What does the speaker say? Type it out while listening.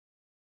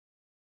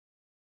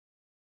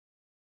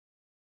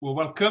Well,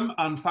 welcome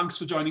and thanks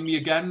for joining me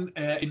again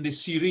in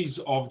this series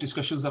of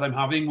discussions that I'm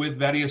having with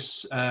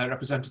various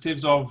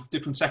representatives of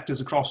different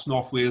sectors across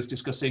North Wales,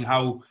 discussing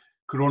how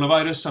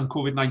coronavirus and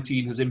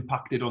COVID-19 has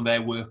impacted on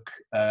their work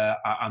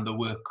and the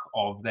work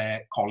of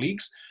their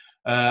colleagues.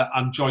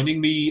 And joining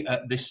me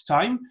this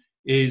time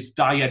is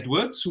Dai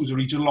Edwards, who's a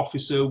regional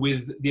officer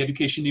with the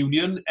Education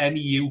Union,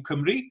 NEU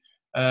Cymru.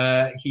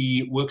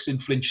 He works in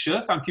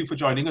Flintshire. Thank you for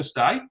joining us,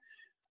 Dai.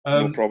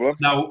 No problem.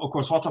 Now, of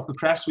course, hot off the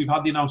press, we've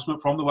had the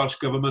announcement from the Welsh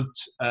Government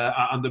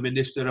and the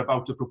Minister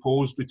about a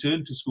proposed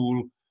return to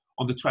school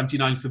on the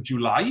 29th of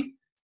July.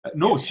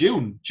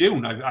 June.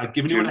 I've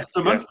given you an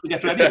extra month to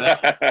get ready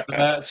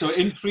there. So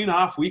in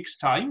 3.5 weeks'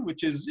 time,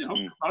 which is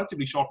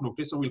relatively short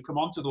notice, so we'll come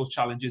on to those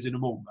challenges in a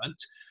moment.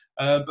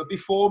 But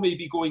before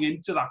maybe going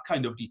into that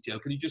kind of detail,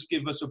 can you just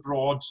give us a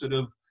broad sort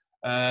of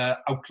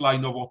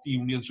outline of what the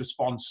union's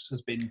response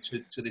has been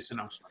to this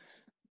announcement?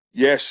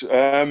 Yes,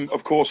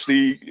 of course.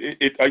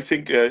 I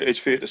think it's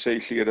fair to say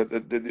here that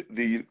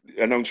the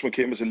announcement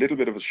came as a little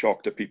bit of a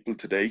shock to people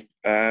today.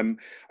 I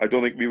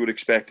don't think we were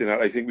expecting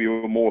that. I think we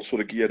were more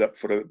sort of geared up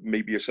for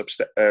maybe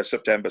a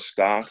September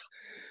start.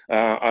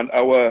 And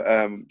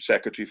our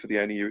secretary for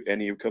the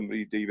NEU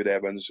Cymru, David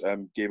Evans,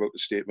 gave out the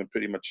statement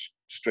pretty much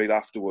straight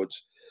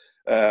afterwards.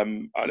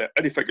 And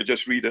if I could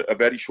just read a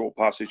very short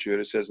passage here,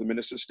 it says, the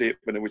Minister's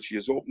statement in which he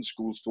has opened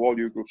schools to all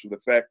year groups with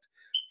effect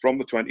from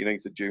the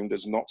 29th of June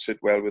does not sit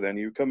well with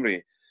NEU Cymru.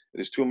 It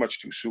is too much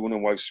too soon,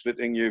 and while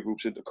splitting year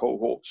groups into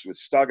cohorts with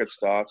staggered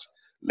starts,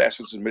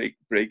 lessons and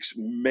breaks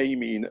may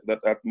mean that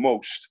at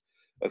most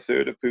a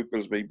third of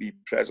pupils may be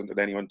present at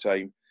any one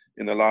time.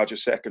 In the larger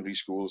secondary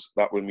schools,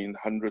 that will mean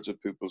hundreds of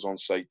pupils on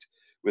site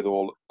with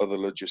all other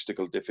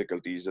logistical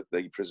difficulties that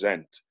they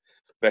present.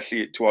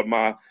 Felly,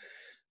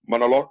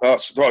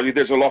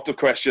 there's a lot of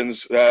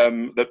questions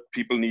that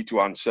people need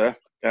to answer.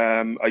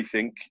 I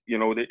think,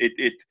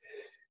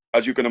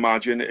 as you can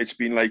imagine, it's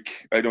been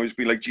like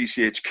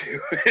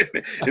GCHQ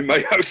in my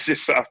house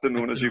this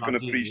afternoon, as you can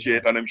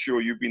appreciate, and I'm sure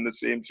you've been the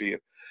same, Clear.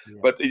 Yeah.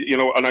 But,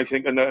 and I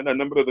think a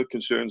number of the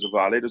concerns are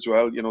valid as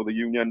well. The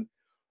union,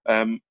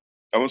 I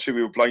won't say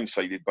we were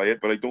blindsided by it,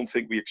 but I don't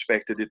think we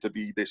expected it to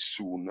be this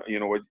soon.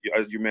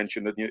 As you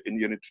mentioned in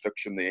your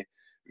introduction there,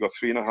 we've got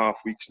 3.5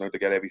 weeks now to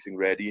get everything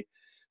ready.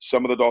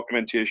 Some of the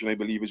documentation, I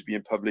believe, is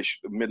being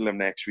published the middle of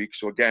next week.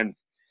 So again,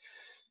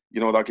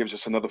 that gives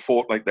us another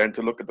fortnight then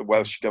to look at the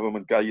Welsh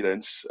Government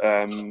guidance.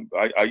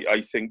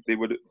 I think we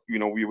would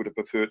have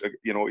preferred,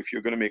 if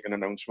you're going to make an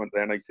announcement,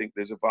 then I think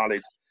there's a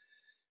valid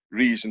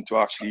reason to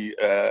actually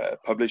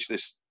publish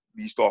these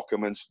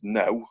documents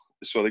now,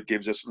 so that it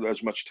gives us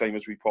as much time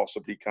as we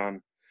possibly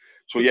can.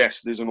 So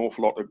yes, there's an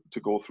awful lot to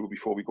go through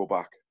before we go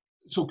back.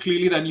 So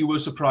clearly then you were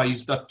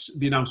surprised that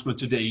the announcement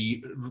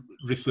today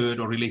referred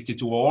or related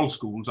to all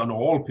schools and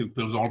all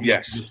pupils, all in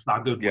a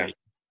staggered way.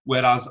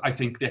 Whereas I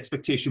think the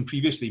expectation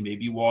previously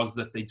maybe was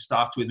that they'd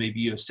start with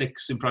maybe year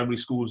 6 in primary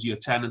schools, year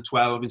 10 and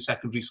 12 in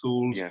secondary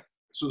schools. Yeah.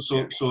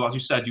 So as you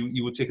said,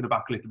 you were taken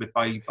aback a little bit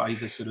by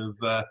the sort of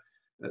the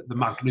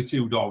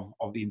magnitude of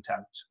the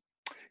intent.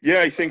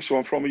 Yeah, I think so.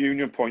 And from a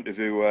union point of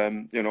view,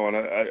 and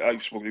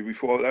I've spoken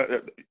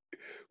before,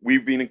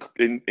 we've been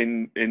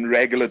in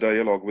regular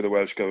dialogue with the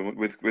Welsh Government,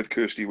 with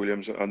Kirsty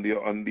Williams and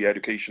the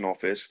Education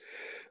Office,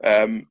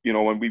 and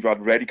we've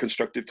had very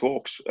constructive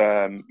talks,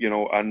 and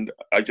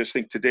I just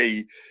think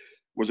today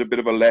was a bit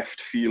of a left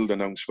field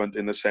announcement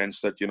in the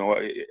sense that,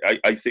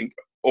 I think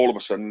all of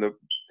a sudden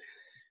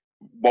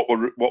what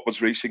was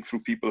racing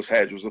through people's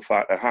heads was the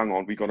fact that, hang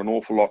on, we got an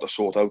awful lot to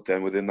sort out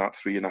then within that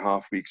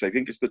 3.5 weeks. I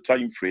think it's the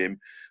time frame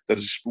that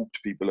has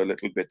spooked people a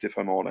little bit, if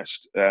I'm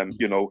honest. And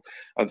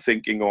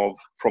thinking of,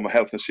 from a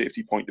health and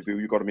safety point of view,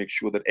 you've got to make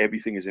sure that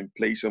everything is in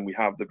place and we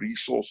have the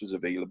resources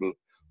available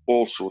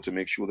also to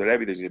make sure that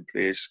everything's in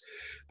place,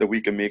 that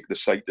we can make the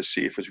site as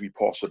safe as we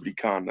possibly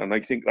can. And I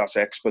think that's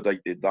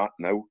expedited that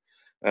now.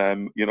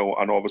 And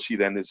obviously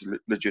then there's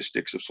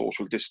logistics of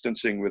social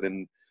distancing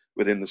within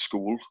the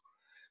school.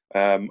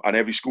 And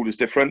every school is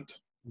different,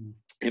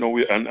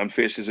 and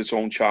faces its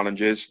own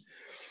challenges.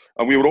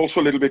 And we were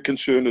also a little bit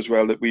concerned as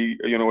well that we,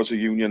 as a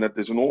union, that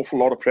there's an awful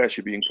lot of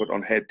pressure being put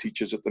on head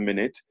teachers at the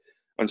minute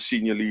and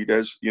senior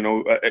leaders.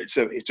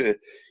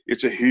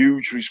 It's a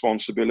huge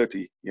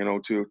responsibility,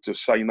 to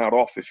sign that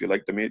off, if you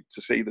like,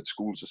 to say that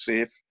schools are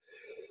safe.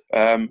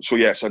 So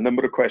yes, a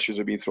number of questions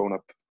have been thrown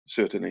up,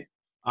 certainly.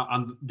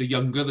 And the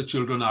younger the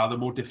children are, the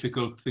more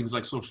difficult things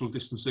like social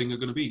distancing are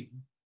going to be.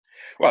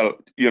 Well,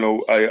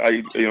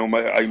 I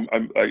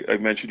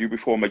mentioned you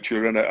before, my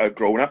children are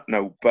grown up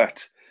now,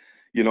 but,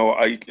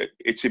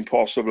 it's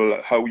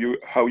impossible how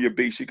you're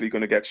basically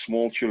going to get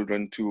small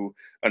children to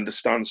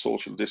understand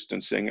social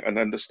distancing and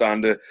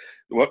understand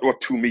what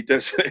 2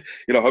 meters,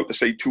 how to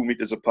say 2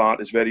 meters apart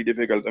is very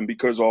difficult. And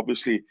because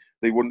obviously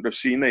they wouldn't have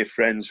seen their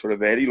friends for a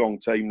very long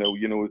time now,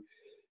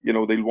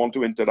 they'll want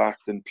to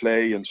interact and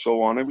play and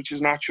so on, which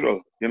is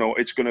natural.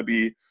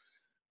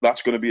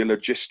 That's going to be a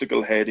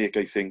logistical headache,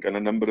 I think, and a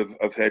number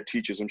of head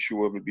teachers, I'm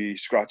sure, will be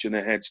scratching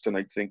their heads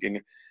tonight thinking,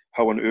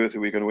 how on earth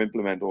are we going to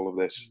implement all of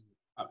this?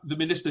 The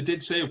Minister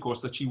did say, of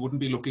course, that she wouldn't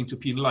be looking to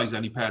penalise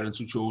any parents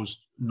who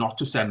chose not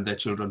to send their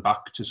children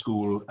back to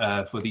school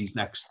for these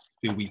next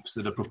few weeks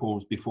that are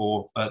proposed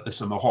before the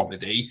summer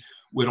holiday.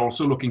 We're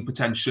also looking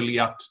potentially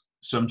at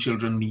some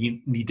children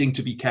needing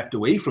to be kept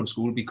away from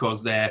school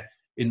because they're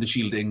in the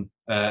shielding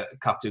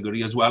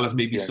category, as well as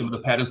maybe some of the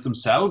parents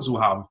themselves who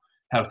have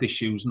health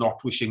issues,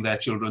 not wishing their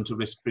children to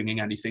risk bringing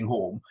anything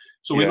home.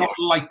 So we're not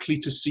likely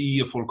to see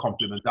a full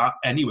complement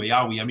anyway,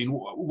 are we? I mean,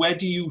 where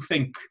do you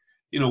think,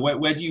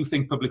 where do you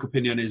think public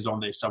opinion is on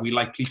this? Are we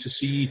likely to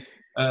see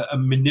a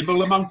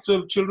minimal amount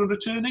of children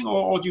returning,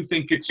 or do you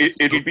think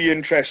it'll be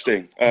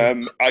interesting?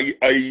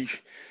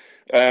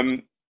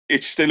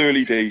 It's still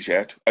early days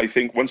yet. I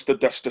think once the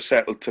dust has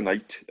settled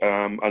tonight,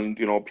 and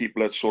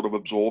people are sort of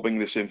absorbing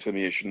this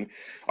information,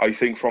 I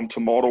think from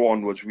tomorrow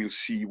onwards we'll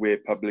see where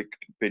public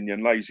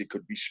opinion lies. It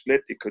could be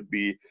split. It could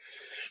be,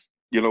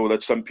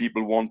 that some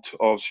people want,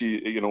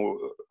 obviously,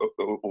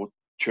 or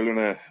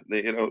children,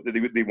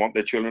 they want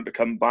their children to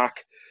come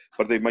back,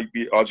 but they might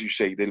be, as you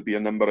say, there'll be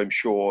a number, I'm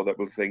sure, that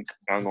will think,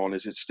 hang on,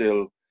 is it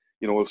still,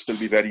 will still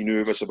be very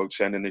nervous about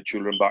sending their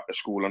children back to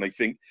school. And I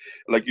think,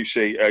 like you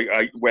say,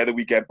 whether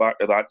we get back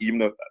to that,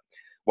 even if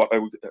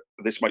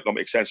this might not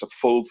make sense, a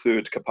full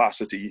third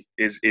capacity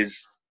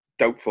is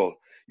doubtful.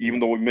 Even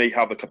though we may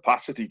have the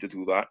capacity to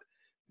do that,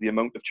 the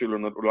amount of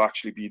children that will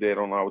actually be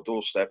there on our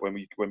doorstep when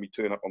we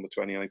turn up on the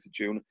 29th of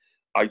June,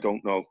 I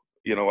don't know.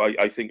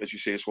 I think, as you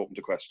say, it's open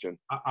to question.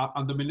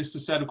 And the Minister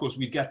said, of course,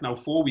 we get now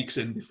 4 weeks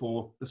in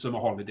before the summer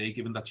holiday,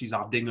 given that she's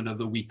adding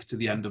another week to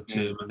the end of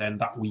term, and then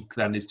that week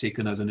then is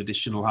taken as an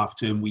additional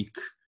half-term week,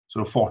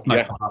 sort of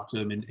fortnight for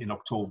half-term in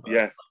October.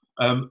 Yeah.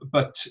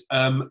 But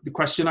the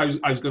question I was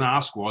going to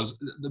ask was,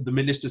 the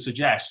Minister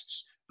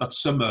suggests that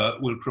summer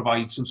will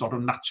provide some sort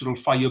of natural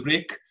fire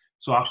break.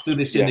 So after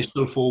this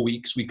initial 4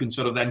 weeks, we can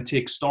sort of then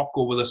take stock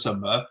over the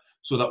summer,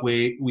 so that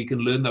way we can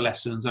learn the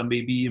lessons and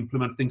maybe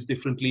implement things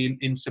differently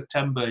in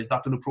September. Is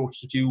that an approach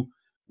that you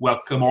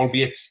welcome,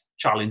 albeit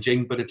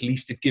challenging, but at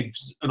least it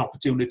gives an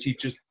opportunity to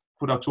just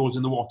put our toes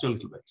in the water a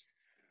little bit?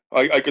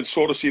 I can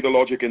sort of see the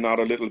logic in that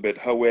a little bit.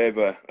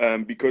 However,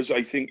 because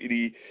I think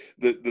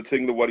the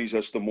thing that worries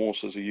us the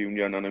most as a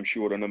union, and I'm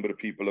sure a number of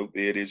people out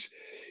there, is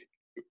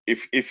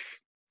if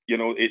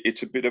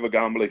it's a bit of a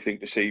gamble, I think,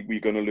 to say we're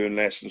going to learn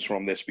lessons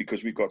from this,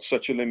 because we've got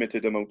such a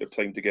limited amount of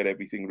time to get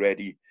everything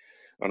ready.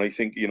 And I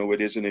think,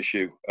 it is an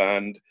issue.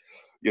 And,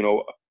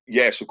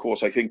 yes, of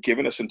course, I think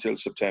giving us until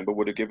September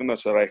would have given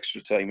us our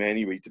extra time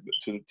anyway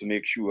to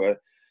make sure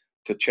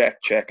to check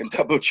and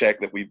double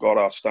check that we've got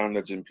our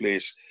standards in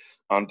place,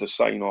 and to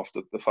sign off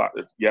the fact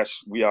that, yes,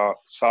 we are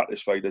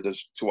satisfied that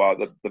as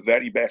to the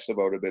very best of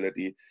our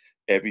ability,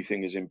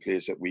 everything is in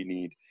place that we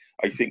need.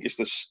 I think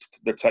it's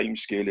the time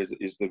scale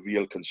is the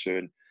real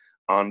concern.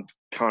 And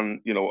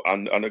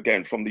and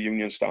again, from the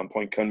union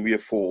standpoint, can we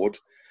afford...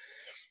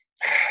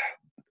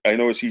 I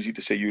know it's easy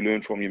to say you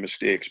learn from your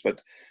mistakes, but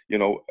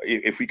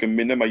if we can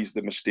minimise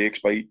the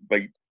mistakes by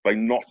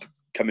not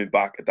coming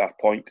back at that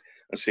point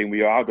and saying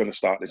we are going to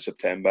start in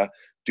September,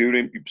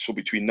 so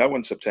between now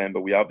and September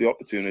we have the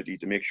opportunity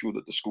to make sure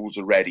that the schools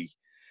are ready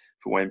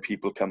for when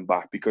people come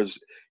back. Because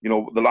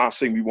the last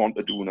thing we want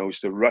to do now is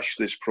to rush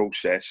this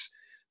process,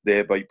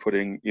 thereby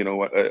putting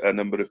a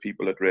number of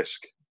people at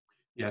risk.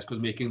 Yes,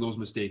 because making those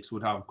mistakes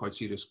would have quite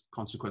serious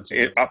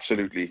consequences.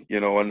 Absolutely,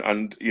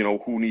 and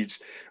who needs,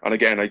 and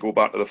again, I go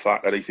back to the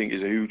fact that I think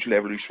there's a huge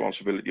level of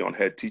responsibility on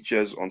head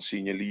teachers, on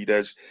senior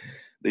leaders.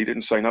 They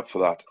didn't sign up for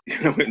that,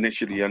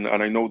 initially, and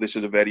I know this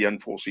is a very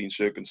unforeseen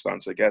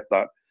circumstance, I get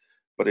that,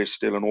 but there's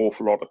still an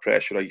awful lot of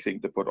pressure, I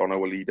think, to put on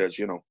our leaders,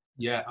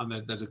 Yeah,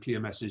 and there's a clear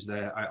message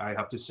there, I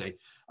have to say.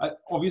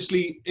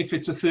 Obviously, if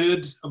it's a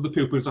third of the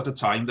pupils at a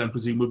time, then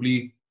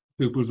presumably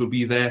pupils will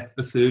be there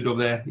a third of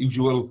their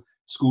usual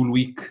school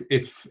week,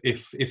 if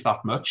that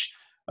much.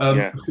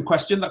 The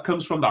question that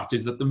comes from that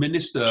is that the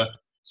Minister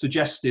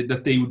suggested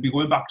that they would be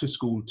going back to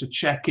school to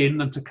check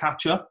in and to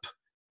catch up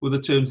with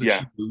the terms that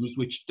she used,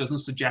 which doesn't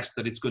suggest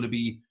that it's going to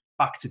be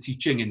back to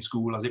teaching in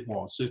school as it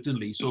was,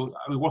 certainly. So,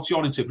 what's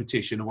your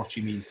interpretation of what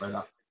she means by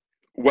that?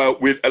 Well,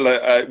 we're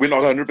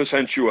not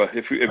 100% sure,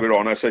 if we're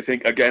honest. I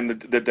think, again,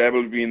 the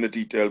devil will be in the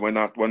detail when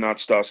that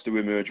starts to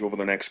emerge over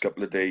the next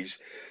couple of days,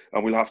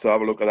 and we'll have to have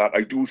a look at that.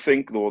 I do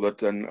think, though,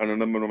 that, and a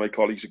number of my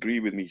colleagues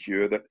agree with me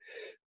here, that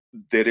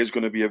there is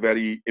going to be a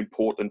very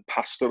important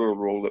pastoral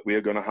role that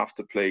we're going to have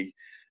to play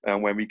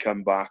when we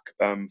come back,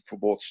 for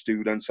both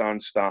students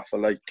and staff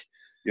alike,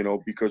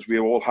 because we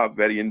all have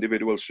very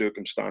individual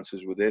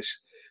circumstances with this,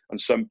 and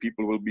some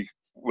people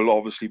will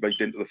obviously, by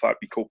dint of the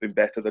fact, be coping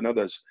better than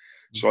others.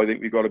 So I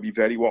think we've got to be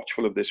very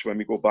watchful of this when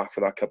we go back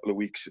for that couple of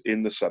weeks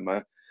in the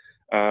summer,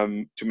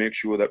 to make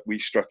sure that we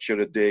structure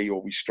a day,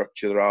 or we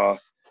structure our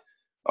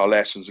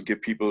lessons, and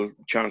give people a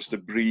chance to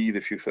breathe,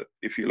 if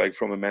you like,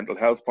 from a mental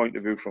health point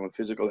of view, from a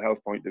physical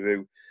health point of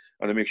view,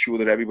 and to make sure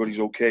that everybody's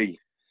okay.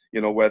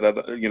 And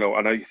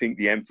I think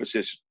the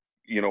emphasis,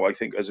 I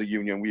think as a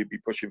union we'd be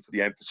pushing for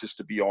the emphasis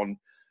to be on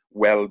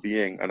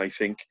well-being, and I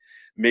think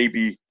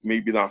maybe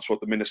that's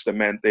what the Minister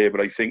meant there, but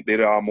I think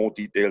there are more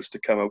details to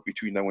come out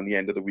between now and the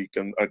end of the week.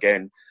 And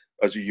again,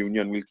 as a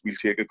union, we'll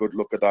take a good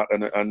look at that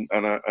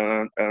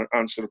and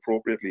answer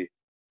appropriately.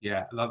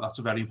 Yeah, that's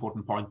a very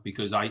important point,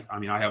 because I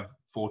mean, I have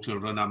 4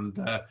 children, and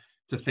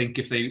to think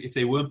if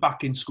they weren't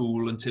back in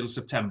school until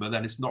September,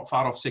 then it's not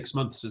far off 6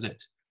 months, is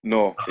it?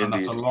 No, And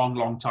indeed. that's a long,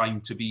 long time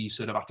to be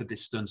sort of at a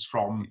distance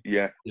from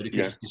the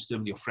education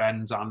system, your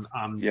friends, and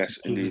yes,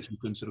 teachers indeed. that you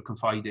can sort of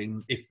confide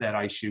in if there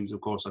are issues,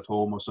 of course, at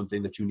home or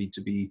something that you need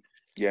to be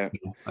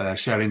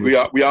sharing. We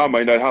are,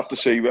 mind. I have to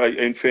say,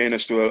 in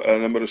fairness to a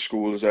number of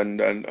schools, and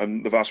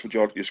the vast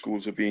majority of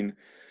schools have been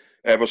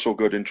ever so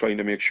good in trying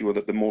to make sure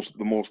that the most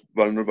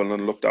vulnerable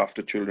and looked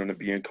after children are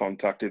being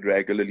contacted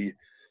regularly,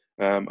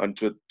 and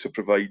to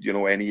provide, you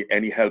know,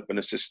 any help and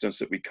assistance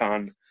that we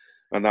can.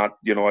 And that,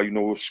 you know, I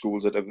know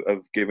schools that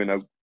have given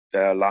out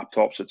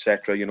laptops,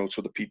 etc., you know,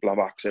 so that people have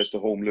access to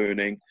home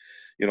learning,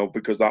 you know,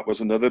 because that was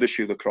another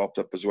issue that cropped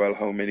up as well.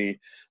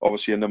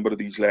 Obviously a number of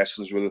these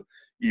lessons will,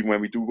 even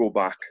when we do go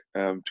back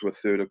to a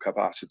third of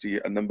capacity,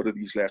 a number of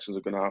these lessons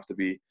are going to have to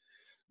be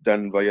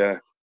done via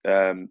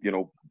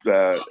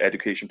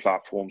education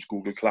platforms,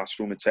 Google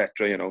Classroom,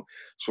 etc., you know,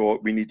 so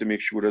we need to make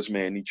sure as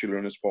many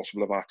children as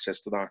possible have access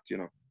to that, you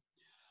know.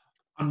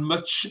 And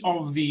much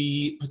of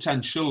the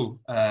potential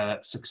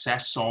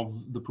success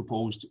of the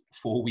proposed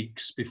 4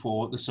 weeks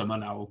before the summer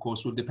now, of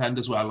course, will depend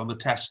as well on the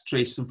test,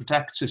 trace and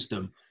protect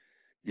system.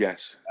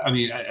 Yes. I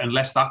mean,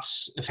 unless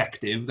that's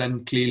effective,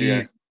 then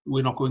clearly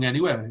we're not going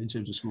anywhere in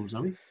terms of schools,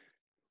 are we?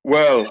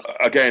 Well,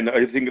 again,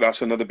 I think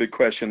that's another big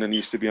question that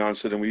needs to be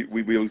answered, and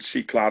we will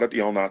see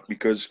clarity on that,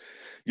 because,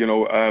 you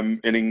know,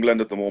 in England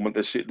at the moment,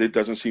 there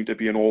doesn't seem to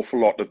be an awful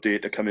lot of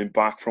data coming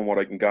back from what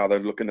I can gather,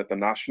 looking at the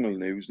national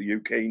news, the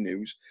UK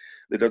news.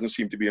 There doesn't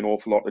seem to be an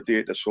awful lot of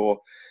data.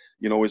 So,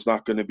 you know, is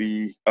that going to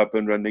be up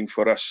and running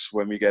for us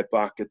when we get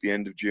back at the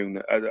end of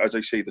June? As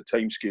I say, the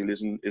timescale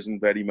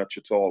isn't very much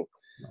at all.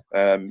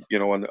 You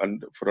know,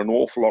 and for an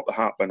awful lot to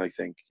happen, I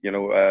think, you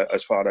know,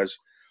 as far as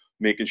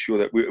making sure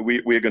that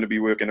we're going to be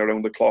working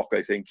around the clock,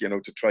 I think, you know,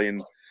 to try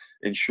and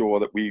ensure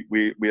that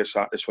we are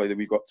satisfied that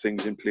we've got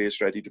things in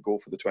place ready to go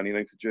for the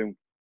 29th of June.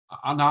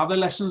 And are there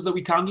lessons that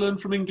we can learn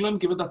from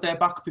England, given that they're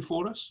back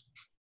before us?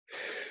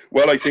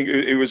 Well, I think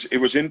it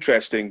was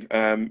interesting.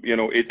 You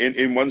know,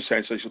 in one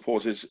sense, I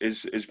suppose,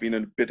 has been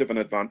a bit of an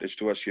advantage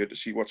to us here to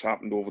see what's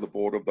happened over the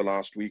border of the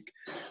last week.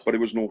 But it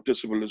was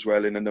noticeable as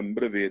well in a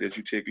number of areas.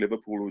 You take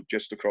Liverpool, who's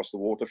just across the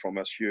water from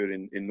us here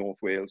in North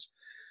Wales,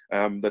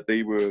 that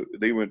they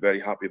weren't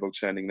very happy about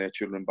sending their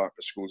children back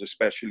to schools,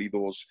 especially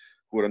those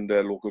who are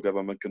under local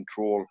government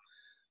control.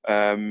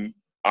 And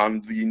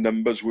the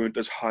numbers weren't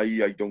as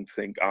high, I don't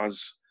think,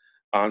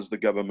 as the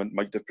government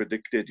might have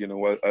predicted, you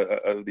know,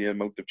 the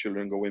amount of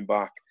children going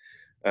back.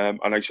 And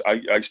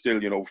I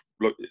still, you know,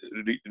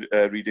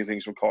 reading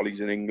things from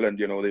colleagues in England,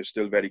 you know, they're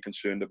still very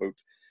concerned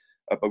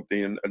about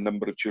the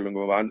number of children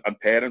going back, and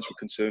parents were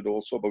concerned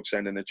also about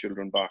sending their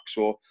children back.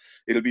 So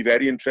it'll be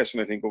very interesting,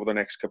 I think, over the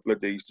next couple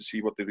of days to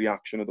see what the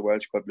reaction of the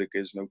Welsh public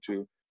is now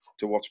to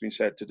what's been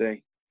said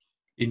today.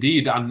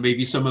 Indeed, and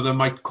maybe some of them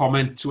might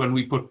comment when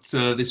we put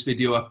this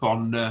video up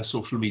on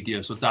social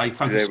media. So, Di,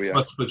 thank you so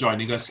much for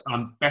joining us,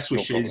 and best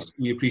wishes.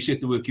 We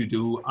appreciate the work you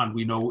do, and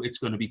we know it's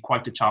going to be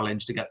quite a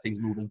challenge to get things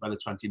moving by the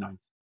 29th.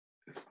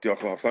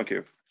 Thank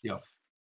you. Diolch.